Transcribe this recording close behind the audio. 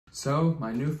So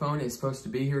my new phone is supposed to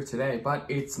be here today, but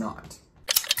it's not.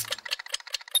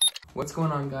 What's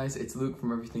going on, guys? It's Luke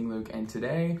from Everything Luke, and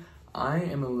today I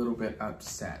am a little bit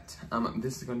upset.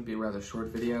 This is going to be a rather short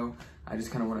video. I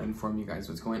just kind of want to inform you guys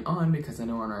what's going on because I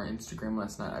know on our Instagram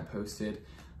last night I posted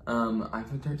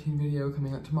iPhone 13 video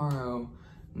coming out tomorrow.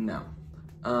 No.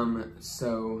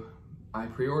 So I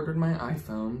pre-ordered my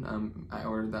iPhone. I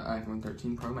ordered the iPhone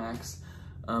 13 Pro Max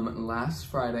last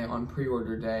Friday on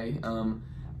pre-order day.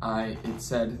 It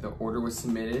said the order was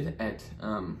submitted at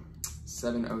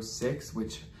 7:06,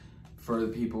 which for the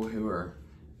people who are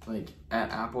like at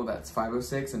Apple, that's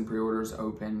 5:06, and pre-orders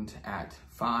opened at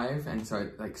 5, and so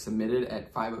I submitted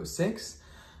at 5:06.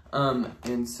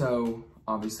 And so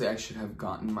obviously I should have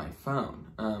gotten my phone,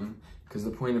 because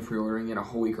the point of pre-ordering it a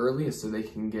whole week early is so they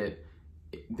can get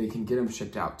them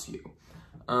shipped out to you.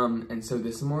 And so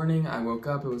this morning I woke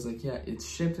up, it was like, yeah, it's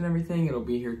shipped and everything, it'll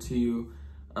be here to you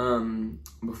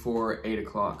before 8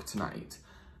 o'clock tonight.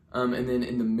 And then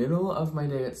in the middle of my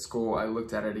day at school, I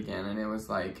looked at it again and it was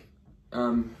like,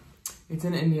 it's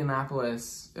in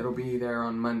Indianapolis, it'll be there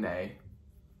on Monday.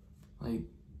 Like,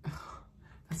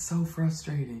 that's so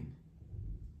frustrating.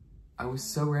 I was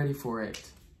so ready for it,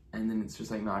 and then it's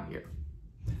just like not here.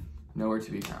 Nowhere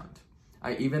to be found.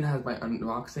 I even had my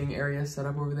unboxing area set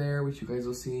up over there, which you guys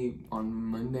will see on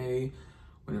Monday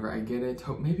whenever I get it.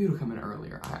 Maybe it'll come in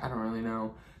earlier. I don't really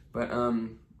know. But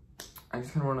I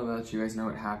just kind of want to let you guys know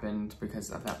what happened because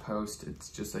of that post. It's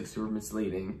just like super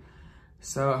misleading.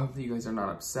 So I hope that you guys are not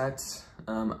upset.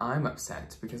 I'm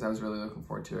upset because I was really looking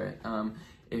forward to it.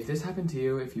 If this happened to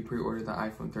you, if you pre-ordered the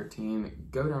iPhone 13,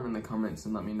 go down in the comments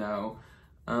and let me know.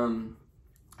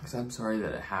 Because I'm sorry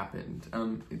that it happened.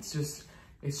 It's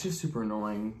just super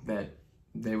annoying that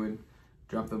they would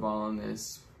drop the ball on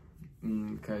this,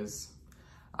 because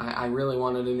I really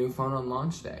wanted a new phone on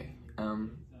launch day,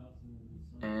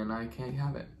 and I can't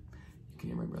have it. You can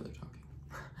hear my brother talking.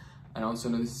 I also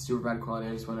know this is super bad quality.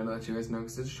 I just wanted to let you guys know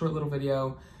because it's a short little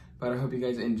video, but I hope you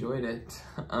guys enjoyed it.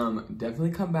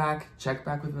 Definitely come back, check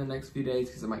back within the next few days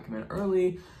because it might come in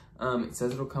early. It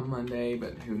says it'll come Monday,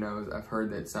 but who knows? I've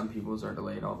heard that some people's are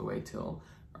delayed all the way till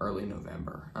early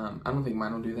November. I don't think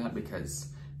mine will do that because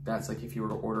that's like if you were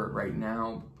to order it right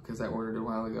now, because I ordered it a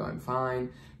while ago, I'm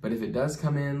fine. But if it does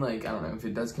come in, like, I don't know, if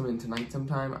it does come in tonight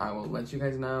sometime, I will let you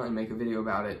guys know and make a video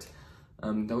about it.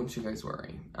 Don't you guys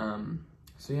worry.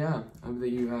 So yeah, I hope that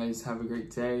you guys have a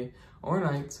great day or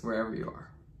night wherever you are.